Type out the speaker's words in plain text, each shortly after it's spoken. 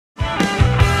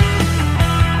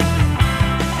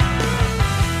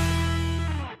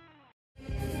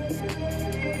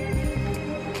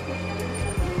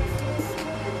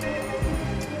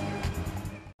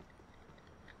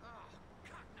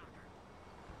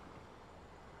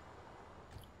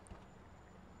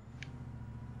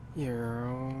You're...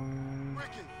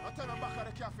 Ricky, I'll turn back at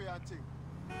the cafe and thing.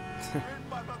 Ain't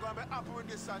bad man gonna be happy with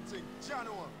this and thing.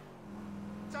 Jano.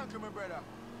 Thank you, my brother.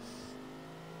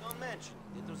 Don't mention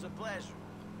it. It was a pleasure.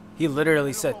 He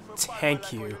literally said, You look out for thank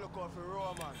bad man you. like how you look out for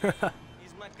Roman.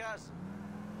 He's my cousin.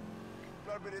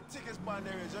 Blood be the thickest band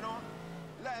there is, you know?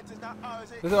 Light is not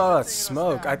always a Look at all that thing in the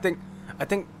smoke. sky. I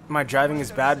think my driving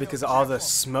is bad because of all the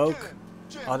smoke,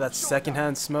 all that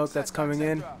secondhand smoke that's coming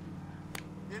in.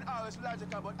 In always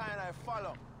logical, but I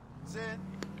follow. See?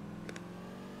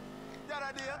 The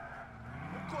other day,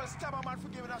 of course, stab a man for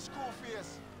giving a school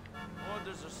face.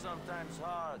 Orders are sometimes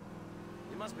hard.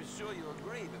 You must be sure you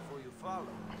agree before you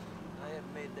follow. I have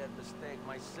made that mistake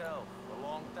myself a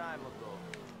long time ago.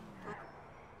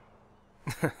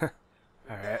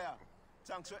 Alright. Yeah,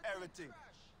 thanks for everything.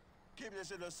 Keep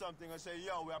this little something and say,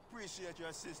 yo, we appreciate your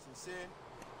assistance, see?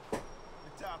 We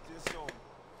talk to you soon.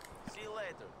 See you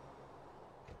later.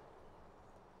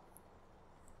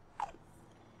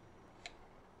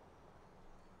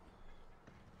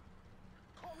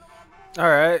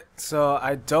 Alright, so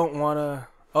I don't wanna...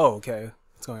 Oh, okay.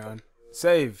 What's going on?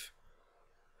 Save.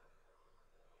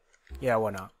 Yeah,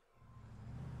 why not?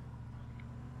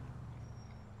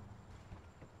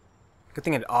 Good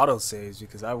thing it auto saves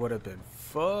because I would have been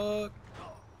fucked.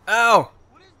 Ow!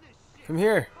 Come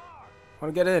here.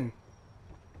 Wanna get in?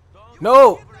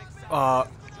 No!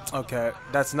 Okay.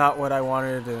 That's not what I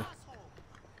wanted to...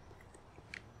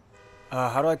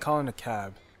 how do I call in a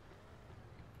cab?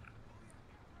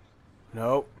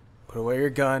 Nope. Put away your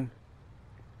gun.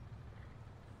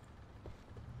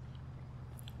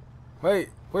 Wait.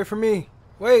 Wait for me.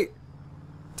 Wait.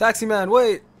 Taxi man,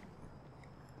 wait.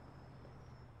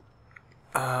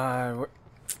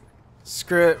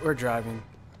 Screw it. We're driving.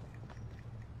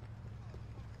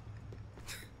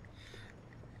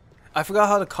 I forgot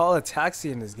how to call a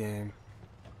taxi in this game.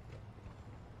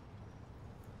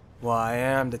 Well, I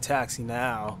am the taxi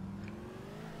now.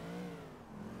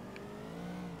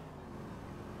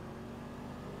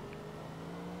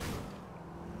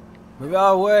 Move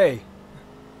out of the way.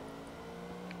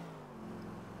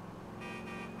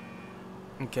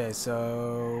 Okay,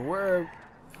 so where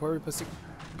are we supposed to...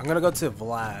 I'm gonna go to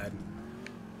Vlad.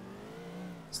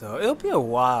 So it'll be a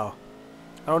while.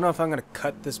 I don't know if I'm gonna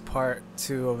cut this part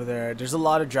too over there. There's a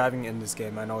lot of driving in this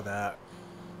game, I know that.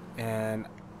 And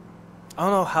I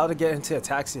don't know how to get into a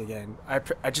taxi again.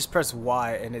 I just pressed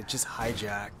Y and it just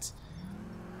hijacked.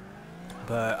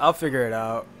 But I'll figure it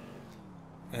out.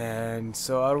 And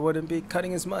so I wouldn't be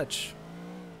cutting as much.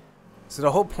 So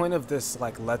the whole point of this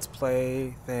like let's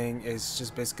play thing is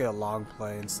just basically a long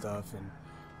play and stuff, and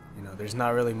you know there's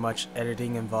not really much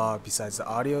editing involved besides the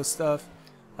audio stuff.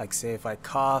 Like say if I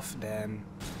cough, then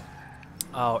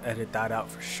I'll edit that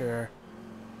out for sure.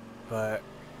 But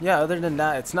yeah, other than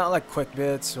that, it's not like quick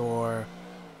bits or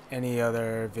any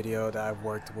other video that I've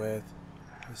worked with.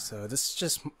 So this is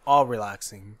just all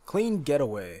relaxing, clean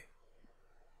getaway.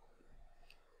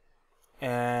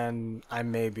 And I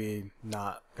may be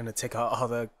not gonna take out all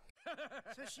the...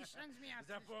 So she sends me out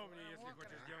to Запомни, если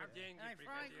хочешь сделать деньги,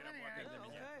 приходи работать для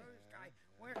меня.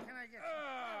 Where can I get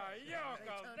Oh,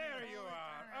 Yoko, there you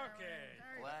are. Okay.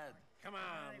 Glad. Come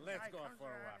on, let's go for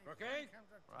a walk, okay?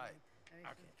 Right.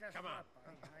 Okay, come on.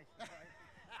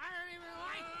 I don't even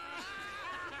like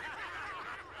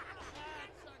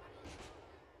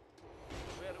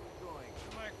Where are we going? To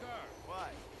my car.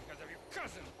 Why? Because of your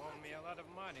cousin owed me a lot of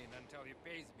money, and until he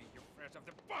pays me, you're fresh off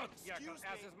the boat. Yakov,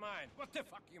 ass is mine. What the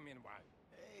fuck you mean why?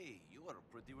 Hey, you are a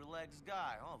pretty relaxed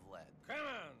guy, huh, Vlad? Come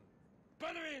on.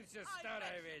 Подвинься,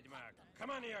 старая ведьма. Come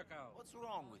on, Yakov. What's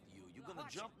wrong with you? You gonna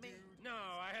jump me? No,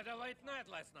 I had a late night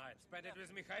last night. Spent it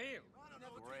with Mikhail.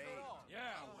 Great.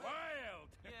 Yeah, wild.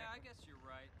 Yeah, I guess you're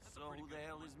right. That's So who the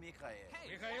hell is Mikhail?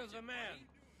 Mikhail's the man.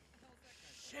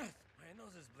 Shit, my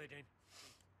nose is bleeding.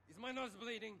 Is my nose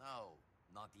bleeding? No,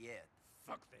 not yet.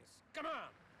 Fuck this. Come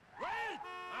on. Wait!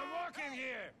 I'm walking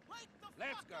here.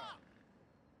 Let's go.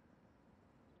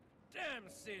 Damn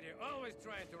city, always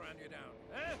trying to run you down,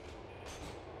 huh?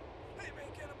 Hey, man,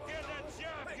 Get that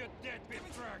job, you deadbeat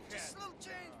truckhead. Just a little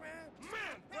change, man.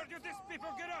 Man, where do these people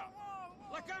get off?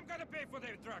 Like I'm gonna pay for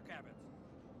their drug habits.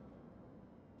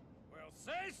 Well,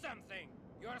 say something.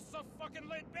 You're so fucking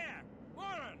laid back.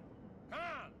 Moron, come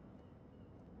on.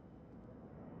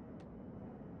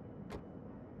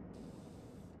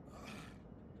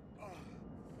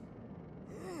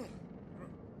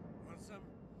 Want some?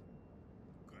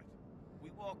 Good. We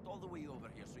walked all the way over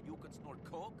here so you could snort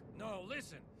coke? No,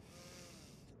 listen.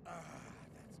 That's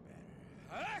better.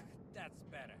 Huh? That's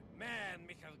better. Man,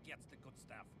 Mikhail gets the good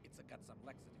stuff. It's got some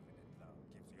laxative in it, though.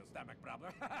 Keeps you a stomach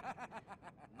problem.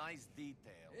 Nice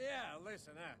detail. Yeah,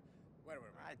 listen, where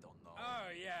were we? I don't know. Oh,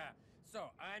 yeah.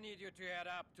 So, I need you to head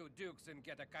up to Duke's and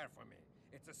get a car for me.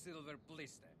 It's a silver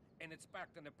blister, and it's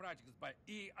parked in the projects by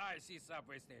EIC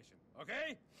subway station,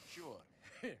 okay? Sure.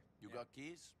 You got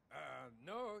keys?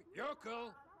 No, you're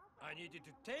cool. I need you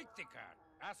to take the car.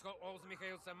 Asshole owes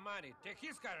Mikhail some money. Take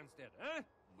his car instead, huh?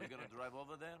 We gonna drive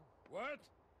over there? What?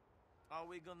 Are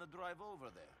we gonna drive over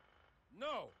there?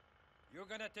 No. You're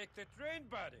gonna take the train,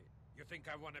 buddy. You think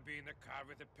I wanna be in the car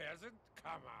with a peasant?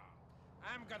 Come on.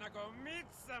 I'm gonna go meet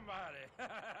somebody.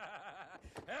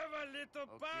 Have a little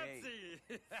Okay. party.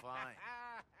 Fine.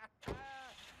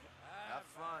 Have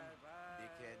fun,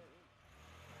 dickhead.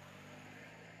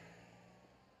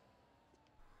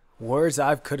 Words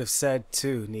I could have said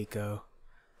too, Nico.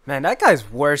 Man, that guy's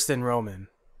worse than Roman.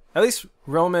 At least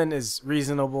Roman is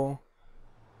reasonable.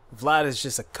 Vlad is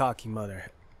just a cocky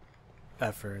mother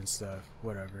effer and stuff.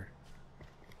 Whatever.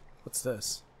 What's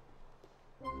this?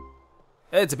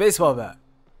 Hey, it's a baseball bat.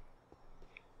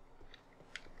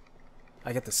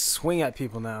 I get to swing at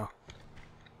people now.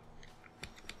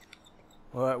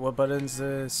 What buttons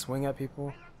swing at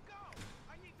people?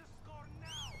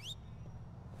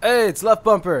 Hey, it's left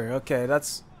bumper. Okay,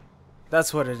 that's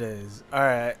what it is. All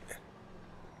right.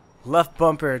 Left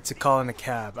bumper to call in a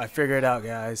cab. I figured it out,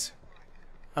 guys.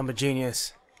 I'm a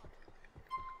genius.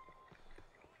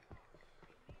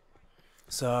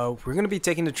 So, we're going to be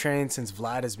taking the train since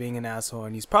Vlad is being an asshole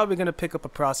and he's probably going to pick up a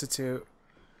prostitute.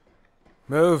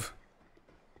 Move.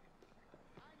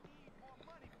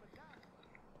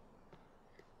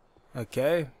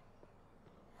 Okay.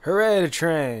 Hooray, the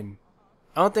train.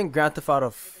 I don't think Grand Theft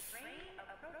Auto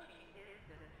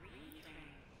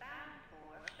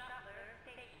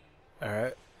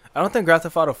Alright. I don't think Grand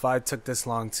Theft Auto 5 took this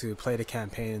long to play the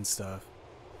campaign and stuff.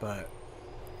 But,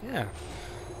 yeah.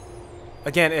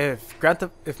 Again, if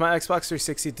my Xbox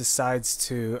 360 decides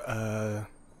to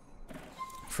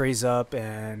freeze up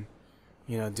and,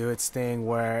 you know, do its thing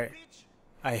where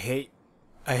I hate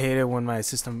it when my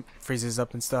system freezes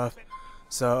up and stuff.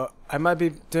 So I might be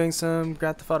doing some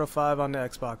Grand Theft Auto 5 on the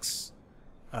Xbox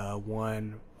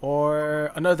One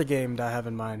or another game that I have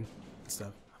in mind and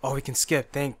stuff. Oh, we can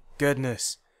skip. Thank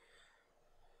goodness.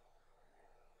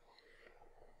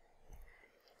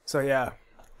 So yeah,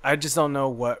 I just don't know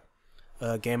what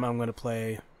game I'm gonna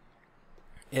play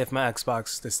if my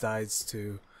Xbox decides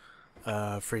to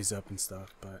freeze up and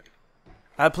stuff. But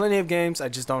I have plenty of games. I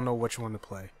just don't know which one to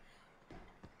play.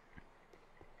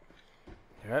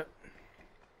 Yep.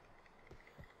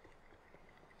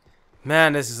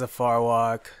 Man, this is a far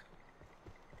walk.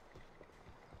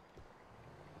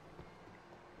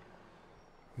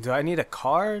 Do I need a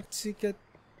car to get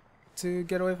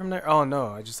away from there? Oh no,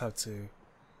 I just have to.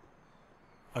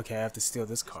 Okay, I have to steal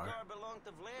this car. This car belonged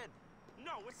to Vlad.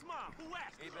 No, it's mine. Who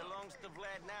asked? It belongs to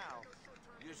Vlad now.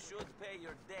 You should pay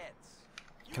your debts.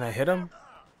 Can I hit him?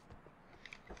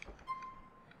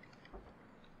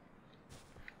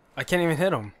 I can't even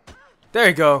hit him. There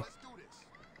you go. Let's do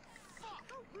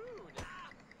this.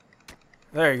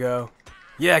 There you go.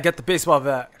 Yeah, get the baseball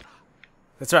bat.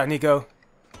 That's right, Nico.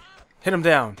 Hit him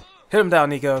down. Hit him down,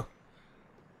 Nico.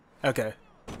 Okay.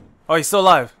 Oh, he's still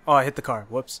alive. Oh, I hit the car.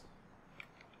 Whoops.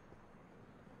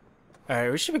 Alright,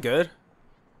 we should be good.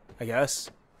 I guess.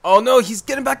 Oh no, he's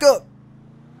getting back up!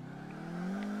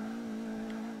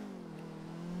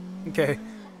 Okay.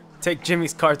 Take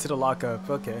Jimmy's car to the lockup.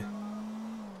 Okay.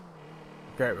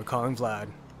 Great, we're calling Vlad.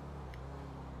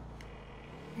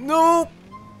 No!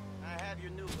 I have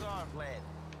your new car, Vlad.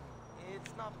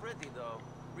 It's not pretty though.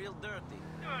 Real dirty.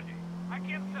 Dirty? I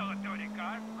can't sell a dirty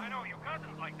car. I know your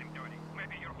cousins like them dirty.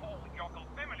 Maybe your whole yokel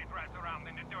family drives around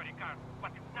in a dirty car.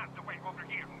 But it's not the way over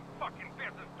here. Fucking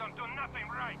peasants don't do nothing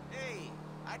right. Hey,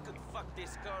 I could fuck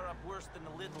this car up worse than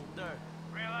a little dirt.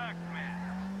 Relax,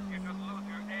 man. You should lose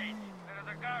your age. There is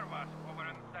a car wash over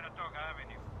on Saratoga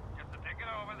Avenue. Just to take it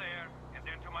over there, and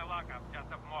then to my lockup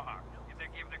just up Mohawk. If they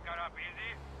give the car up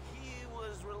easy, He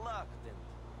was reluctant.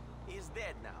 He's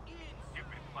dead now.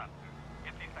 stupid fluster.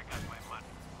 At least I got my money.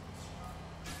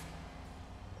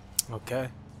 Okay.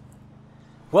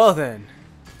 Well then.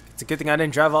 It's a good thing I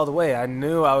didn't drive all the way. I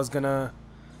knew I was gonna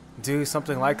do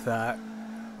something like that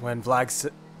when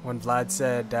Vlad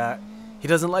said that he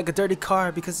doesn't like a dirty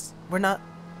car because we're not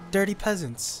dirty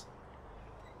peasants.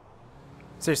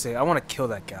 Seriously, I want to kill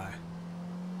that guy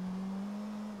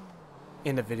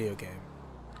in the video game,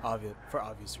 for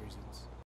obvious reasons.